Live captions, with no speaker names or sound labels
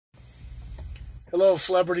Hello,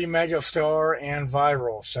 celebrity megastar and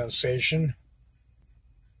viral sensation.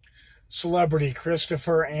 Celebrity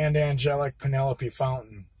Christopher and angelic Penelope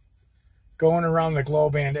Fountain. Going around the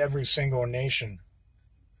globe and every single nation.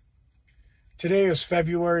 Today is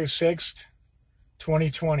February 6th,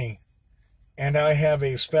 2020, and I have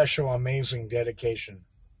a special, amazing dedication.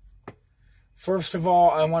 First of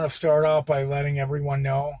all, I want to start out by letting everyone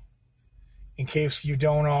know, in case you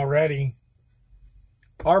don't already,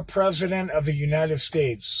 our President of the United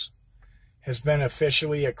States has been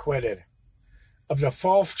officially acquitted of the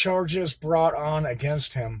false charges brought on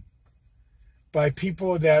against him by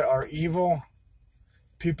people that are evil,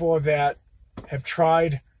 people that have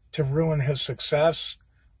tried to ruin his success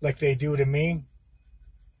like they do to me.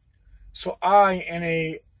 So I, in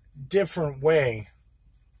a different way,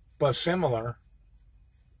 but similar,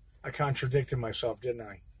 I contradicted myself, didn't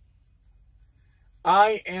I?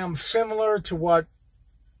 I am similar to what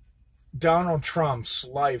Donald Trump's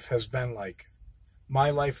life has been like. My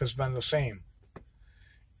life has been the same.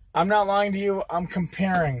 I'm not lying to you. I'm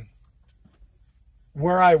comparing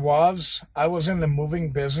where I was. I was in the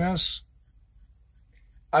moving business.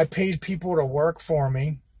 I paid people to work for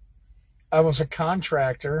me. I was a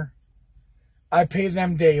contractor. I paid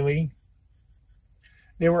them daily.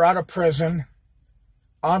 They were out of prison,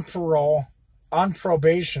 on parole, on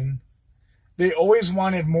probation. They always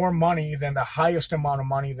wanted more money than the highest amount of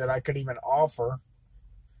money that I could even offer.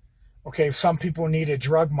 Okay, some people needed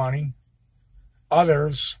drug money.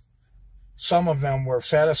 Others, some of them were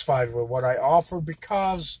satisfied with what I offered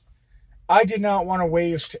because I did not want to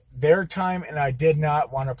waste their time and I did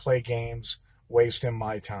not want to play games wasting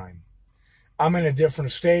my time. I'm in a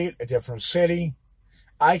different state, a different city.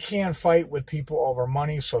 I can't fight with people over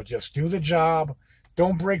money, so just do the job.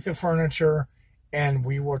 Don't break the furniture. And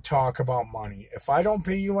we will talk about money. If I don't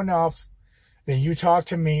pay you enough, then you talk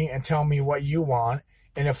to me and tell me what you want.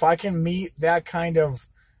 And if I can meet that kind of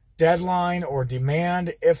deadline or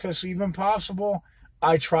demand, if it's even possible,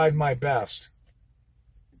 I tried my best.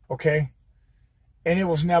 Okay? And it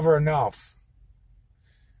was never enough.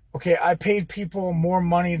 Okay, I paid people more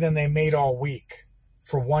money than they made all week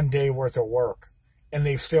for one day worth of work. And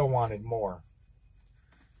they still wanted more.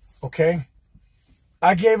 Okay?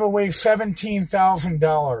 I gave away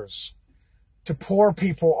 $17,000 to poor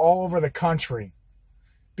people all over the country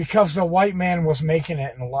because the white man was making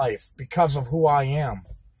it in life because of who I am.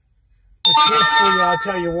 But truthfully, I'll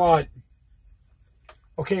tell you what.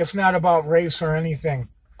 Okay, it's not about race or anything.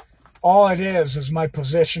 All it is my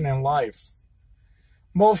position in life.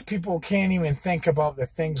 Most people can't even think about the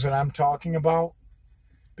things that I'm talking about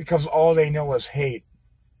because all they know is hate.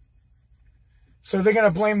 So they're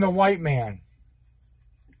going to blame the white man.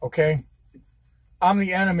 Okay? I'm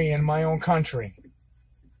the enemy in my own country.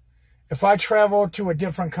 If I travel to a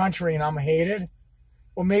different country and I'm hated,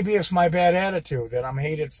 well, maybe it's my bad attitude that I'm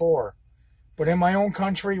hated for. But in my own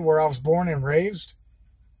country where I was born and raised,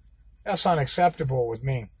 that's unacceptable with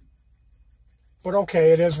me. But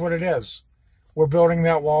okay, it is what it is. We're building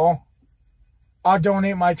that wall. I'll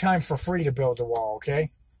donate my time for free to build the wall, okay?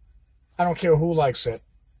 I don't care who likes it.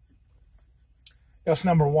 That's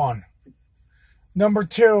number one. Number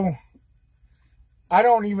two, I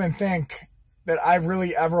don't even think that I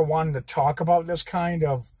really ever wanted to talk about this kind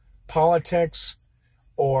of politics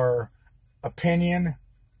or opinion.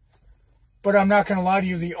 But I'm not going to lie to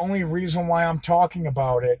you, the only reason why I'm talking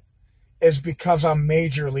about it is because I'm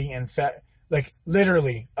majorly,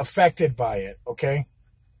 literally affected by it, okay?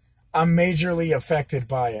 I'm majorly affected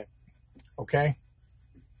by it, okay?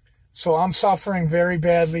 So I'm suffering very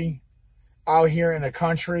badly out here in a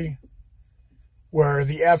country where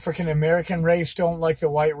the African American race don't like the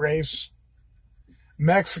white race.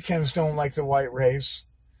 Mexicans don't like the white race.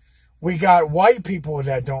 We got white people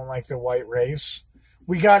that don't like the white race.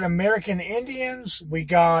 We got American Indians. We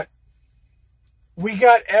got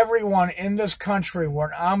everyone in this country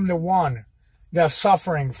where I'm the one that's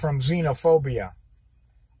suffering from xenophobia.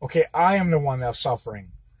 Okay, I am the one that's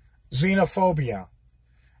suffering. Xenophobia.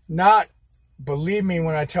 Not, believe me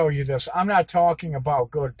when I tell you this, I'm not talking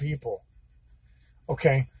about good people.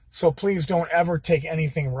 Okay, so please don't ever take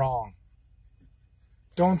anything wrong.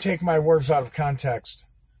 Don't take my words out of context.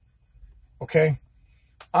 Okay?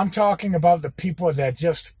 I'm talking about the people that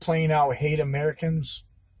just plain out hate Americans,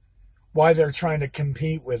 why they're trying to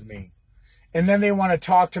compete with me. And then they want to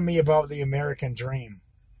talk to me about the American dream.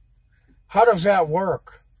 How does that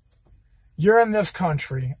work? You're in this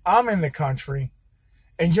country, I'm in the country,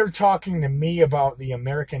 and you're talking to me about the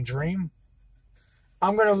American dream?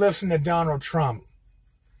 I'm going to listen to Donald Trump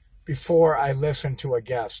before I listen to a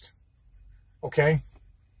guest. Okay?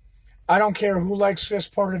 I don't care who likes this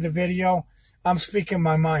part of the video. I'm speaking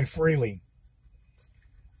my mind freely.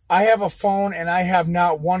 I have a phone and I have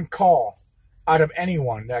not one call out of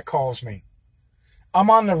anyone that calls me. I'm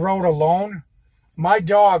on the road alone. My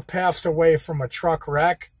dog passed away from a truck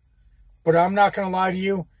wreck, but I'm not going to lie to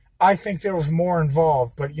you. I think there was more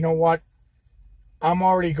involved, but you know what? I'm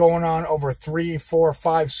already going on over 3, 4,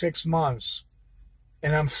 5, 6 months,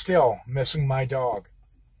 and I'm still missing my dog.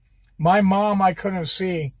 My mom I couldn't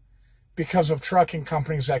see because of trucking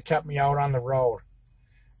companies that kept me out on the road.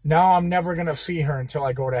 Now I'm never going to see her until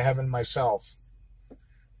I go to heaven myself.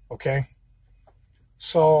 Okay?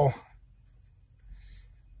 So,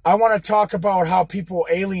 I want to talk about how people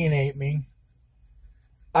alienate me.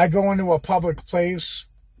 I go into a public place,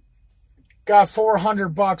 got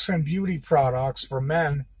 $400 in beauty products for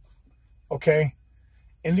men, okay?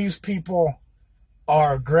 And these people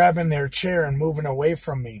are grabbing their chair and moving away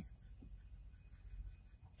from me.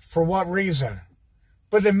 For what reason?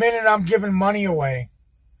 But the minute I'm giving money away,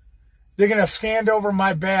 they're going to stand over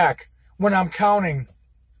my back when I'm counting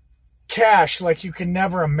cash like you can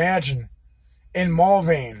never imagine in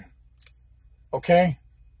Mulvane. Okay?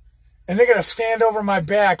 And they're going to stand over my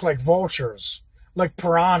back like vultures, like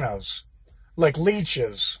piranhas, like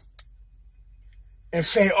leeches, and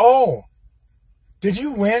say, "Oh, did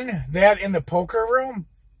you win that in the poker room?"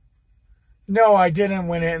 No, I didn't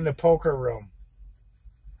win it in the poker room.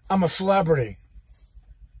 I'm a celebrity.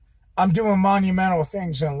 I'm doing monumental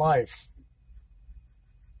things in life.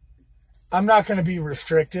 I'm not going to be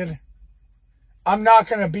restricted. I'm not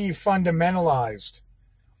going to be fundamentalized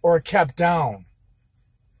or kept down.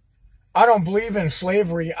 I don't believe in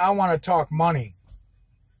slavery. I want to talk money.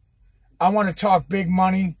 I want to talk big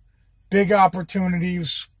money, big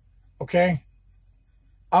opportunities, okay?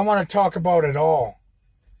 I want to talk about it all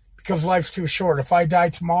because life's too short. If I die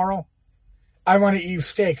tomorrow, I want to eat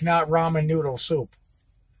steak, not ramen noodle soup.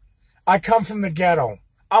 I come from the ghetto.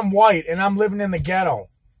 I'm white and I'm living in the ghetto.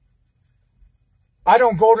 I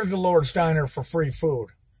don't go to the Lord's Diner for free food.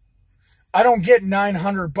 I don't get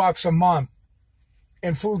 $900 a month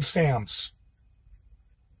in food stamps.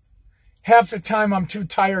 Half the time I'm too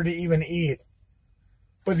tired to even eat.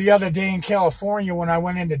 But the other day in California when I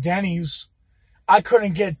went into Denny's, I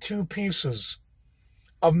couldn't get 2 pieces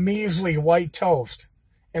of measly white toast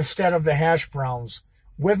instead of the hash browns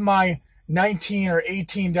with my $19 or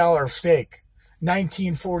 $18 steak.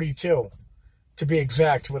 $19.42 to be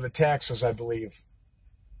exact with the taxes, I believe.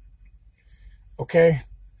 Okay?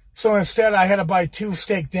 So instead I had to buy 2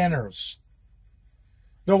 steak dinners.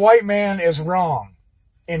 The white man is wrong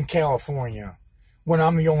in California when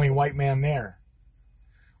I'm the only white man there.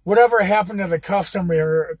 Whatever happened to the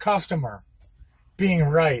customer being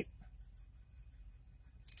right?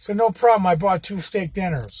 So no problem, I bought 2 steak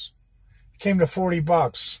dinners. It came to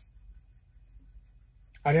 $40.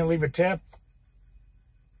 I didn't leave a tip.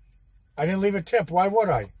 I didn't leave a tip. Why would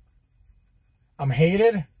I? I'm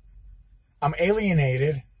hated. I'm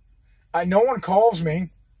alienated. No one calls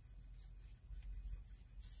me.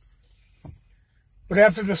 But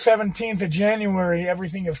after the 17th of January,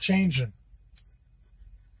 everything is changing.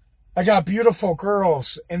 I got beautiful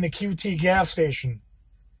girls in the QT gas station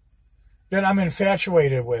that I'm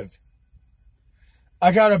infatuated with.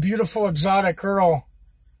 I got a beautiful exotic girl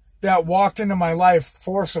that walked into my life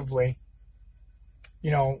forcibly.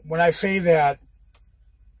 You know, when I say that,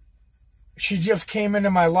 she just came into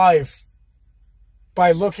my life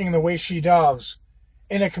by looking the way she does,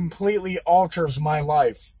 and it completely alters my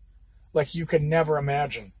life like you could never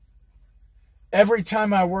imagine. Every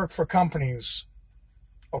time I work for companies,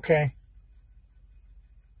 okay,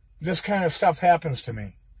 this kind of stuff happens to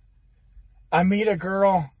me. I meet a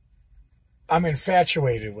girl, I'm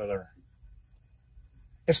infatuated with her.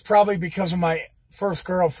 It's probably because of my first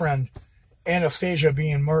girlfriend, Anastasia,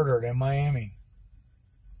 being murdered in Miami.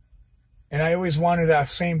 And I always wanted that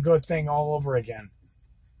same good thing all over again.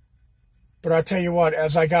 But I tell you what,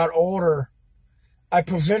 as I got older, I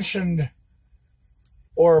positioned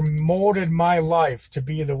or molded my life to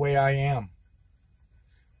be the way I am.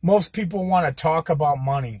 Most people want to talk about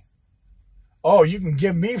money. Oh, you can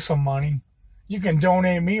give me some money. You can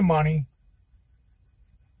donate me money.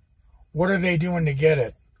 What are they doing to get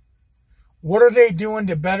it? What are they doing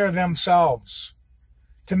to better themselves?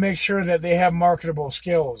 To make sure that they have marketable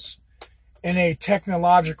skills in a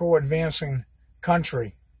technological advancing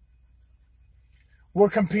country. We're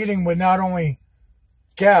competing with not only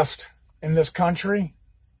guests in this country,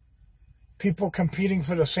 people competing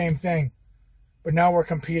for the same thing, but now we're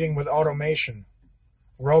competing with automation,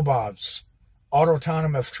 robots,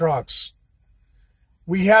 autonomous trucks.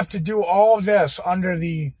 We have to do all of this under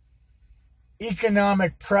the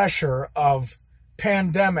economic pressure of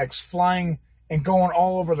pandemics flying and going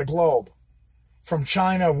all over the globe. From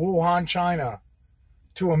China, Wuhan, China,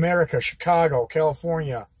 to America, Chicago,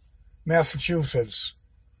 California, Massachusetts.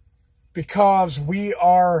 Because we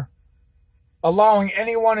are allowing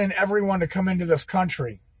anyone and everyone to come into this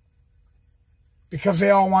country. Because they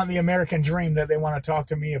all want the American dream that they want to talk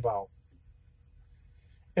to me about.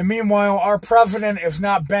 And meanwhile, our president is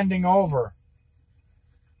not bending over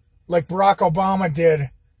like Barack Obama did,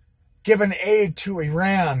 giving aid to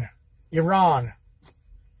Iran,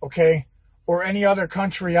 okay, or any other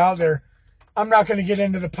country out there. I'm not going to get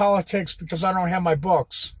into the politics because I don't have my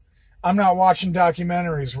books. I'm not watching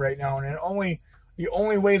documentaries right now, and the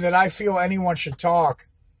only way that I feel anyone should talk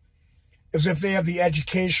is if they have the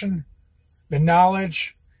education, the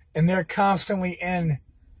knowledge, and they're constantly in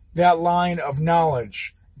that line of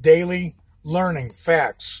knowledge, daily learning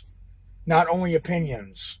facts, not only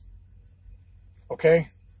opinions.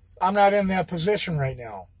 Okay? I'm not in that position right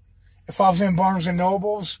now. If I was in Barnes and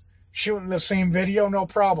Nobles shooting the same video, no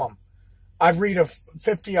problem. I'd read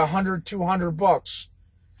 50, 100, 200 books,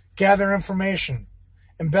 gather information,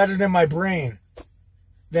 embed it in my brain,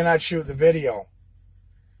 then I'd shoot the video.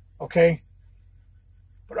 Okay?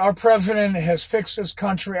 But our president has fixed this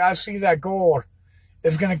country. I see that gold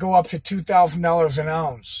is going to go up to $2,000 an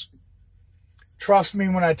ounce. Trust me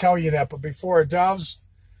when I tell you that, but before it does,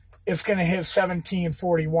 it's going to hit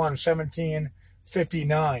 $17.41,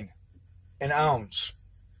 $17.59 an ounce.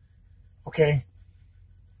 Okay?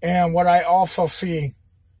 And what I also see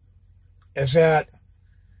is that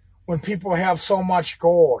when people have so much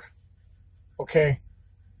gold, okay,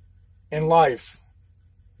 in life,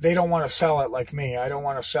 they don't want to sell it like me. I don't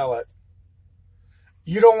want to sell it.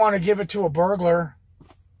 You don't want to give it to a burglar.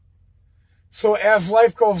 So as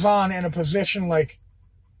life goes on in a position like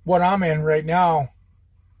what I'm in right now,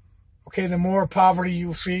 okay, the more poverty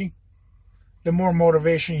you see, the more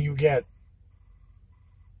motivation you get.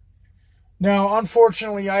 Now,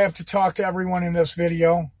 unfortunately, I have to talk to everyone in this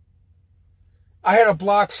video. I had to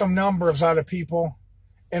block some numbers out of people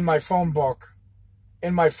in my phone book,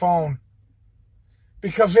 in my phone,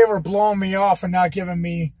 because they were blowing me off and not giving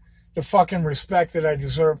me the fucking respect that I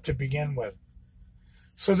deserve to begin with.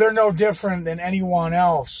 So they're no different than anyone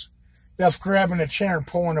else that's grabbing a chair and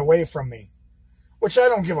pulling away from me. Which I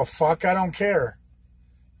don't give a fuck. I don't care.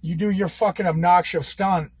 You do your fucking obnoxious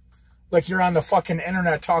stunt like you're on the fucking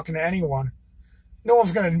internet talking to anyone. No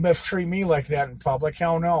one's going to mistreat me like that in public.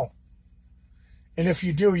 Hell no. And if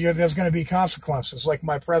you do, there's going to be consequences, like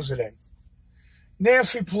my president.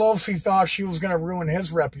 Nancy Pelosi thought she was going to ruin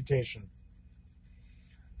his reputation.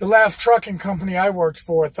 The last trucking company I worked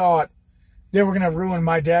for thought they were going to ruin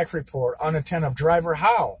my DAC report, unattentive driver.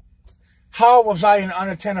 How? How was I an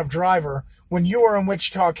unattentive driver when you were in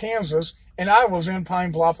Wichita, Kansas, and I was in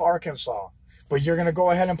Pine Bluff, Arkansas? But you're going to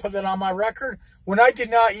go ahead and put that on my record when I did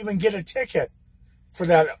not even get a ticket for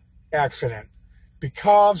that accident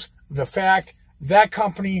because of the fact that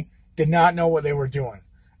company did not know what they were doing.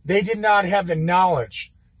 They did not have the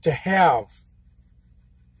knowledge to have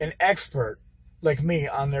an expert like me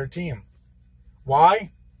on their team.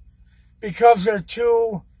 Why? Because they're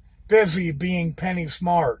too busy being penny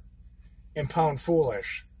smart and pound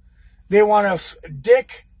foolish. They want to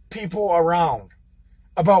dick people around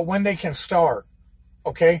about when they can start.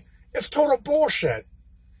 Okay? It's total bullshit.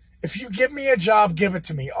 If you give me a job, give it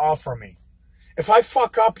to me. Offer me. If I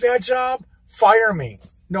fuck up that job, fire me.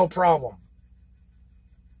 No problem.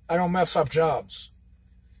 I don't mess up jobs.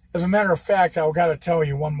 As a matter of fact, I've got to tell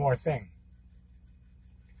you one more thing.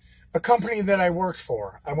 A company that I worked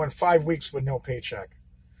for, I went 5 weeks with no paycheck.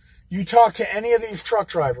 You talk to any of these truck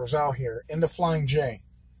drivers out here in the Flying J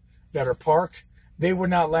that are parked, they would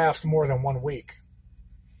not last more than 1 week.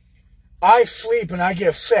 I sleep and I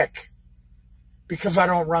get sick because I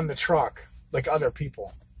don't run the truck like other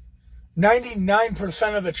people.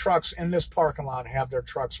 99% of the trucks in this parking lot have their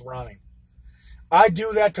trucks running. I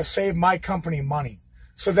do that to save my company money,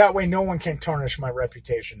 so that way no one can tarnish my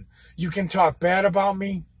reputation. You can talk bad about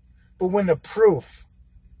me, but when the proof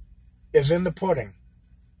is in the pudding,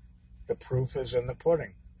 the proof is in the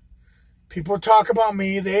pudding. People talk about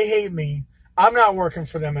me, they hate me. I'm not working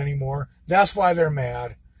for them anymore. That's why they're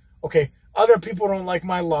mad. Okay, other people don't like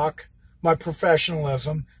my luck, my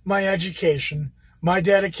professionalism, my education, my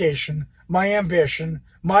dedication, my ambition,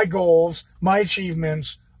 my goals, my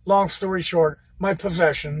achievements, long story short, my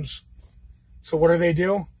possessions. So what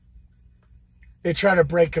do? They try to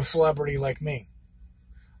break a celebrity like me.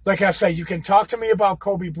 Like I say, you can talk to me about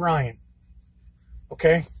Kobe Bryant.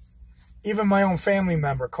 Okay? Even my own family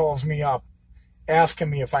member calls me up asking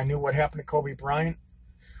me if I knew what happened to Kobe Bryant.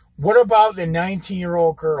 What about the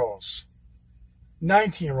 19-year-old girls?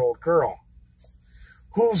 19-year-old girl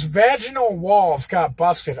whose vaginal walls got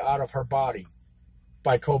busted out of her body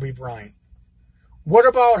by Kobe Bryant? What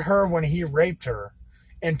about her when he raped her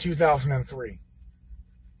in 2003?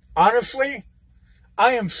 Honestly,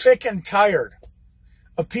 I am sick and tired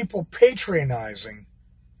of people patronizing,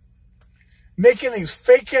 making these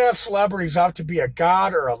fake-ass celebrities out to be a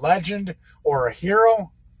god or a legend or a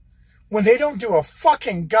hero when they don't do a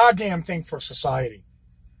fucking goddamn thing for society.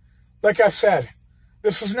 Like I said,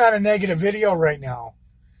 this is not a negative video right now,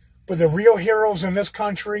 but the real heroes in this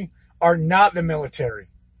country are not the military.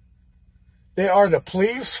 They are the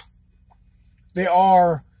police. They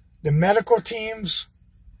are the medical teams,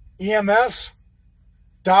 EMS,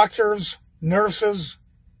 doctors, nurses,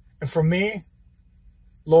 and for me,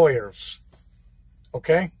 lawyers.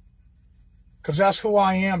 Okay? Because that's who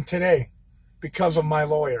I am today because of my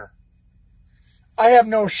lawyer. I have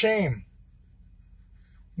no shame.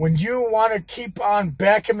 When you want to keep on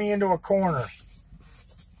backing me into a corner,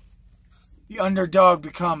 the underdog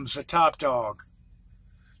becomes the top dog.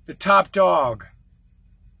 The top dog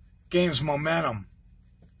gains momentum.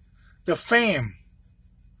 The fame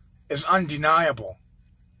is undeniable.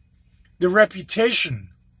 The reputation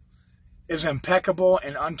is impeccable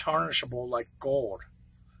and untarnishable like gold.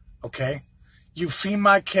 Okay? You've seen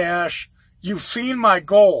my cash. You've seen my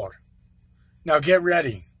gold. Now get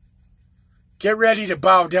ready. Get ready to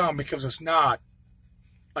bow down because it's not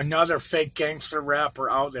another fake gangster rapper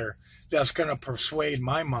out there that's going to persuade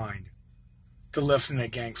my mind to listen to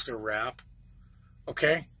gangster rap.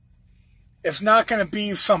 Okay? It's not going to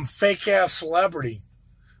be some fake-ass celebrity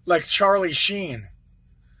like Charlie Sheen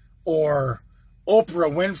or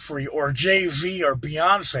Oprah Winfrey or Jay-Z or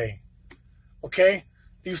Beyonce. Okay?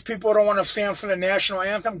 These people don't want to stand for the national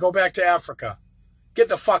anthem. Go back to Africa. Get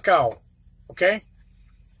the fuck out. Okay?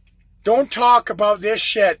 Don't talk about this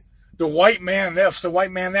shit. The white man this, the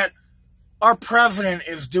white man that. Our president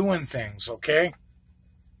is doing things, okay?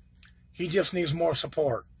 He just needs more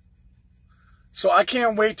support. So I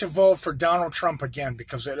can't wait to vote for Donald Trump again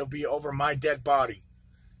because it'll be over my dead body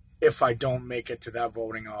if I don't make it to that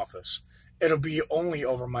voting office. It'll be only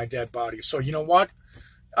over my dead body. So you know what?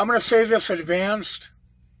 I'm going to say this advanced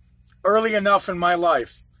early enough in my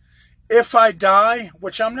life. If I die,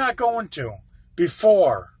 which I'm not going to,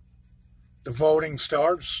 before the voting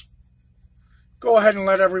starts, go ahead and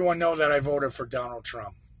let everyone know that I voted for Donald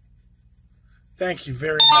Trump. Thank you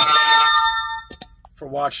very much for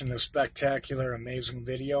watching this spectacular, amazing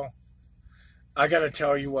video. I got to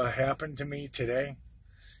tell you what happened to me today.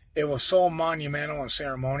 It was so monumental and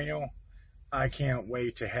ceremonial. I can't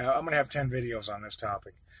wait to have... I'm going to have 10 videos on this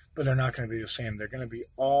topic, but they're not going to be the same. They're going to be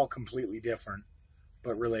all completely different,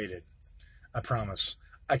 but related. I promise.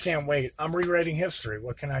 I can't wait. I'm rewriting history.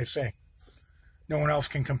 What can I say? No one else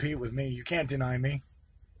can compete with me. You can't deny me.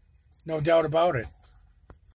 No doubt about it.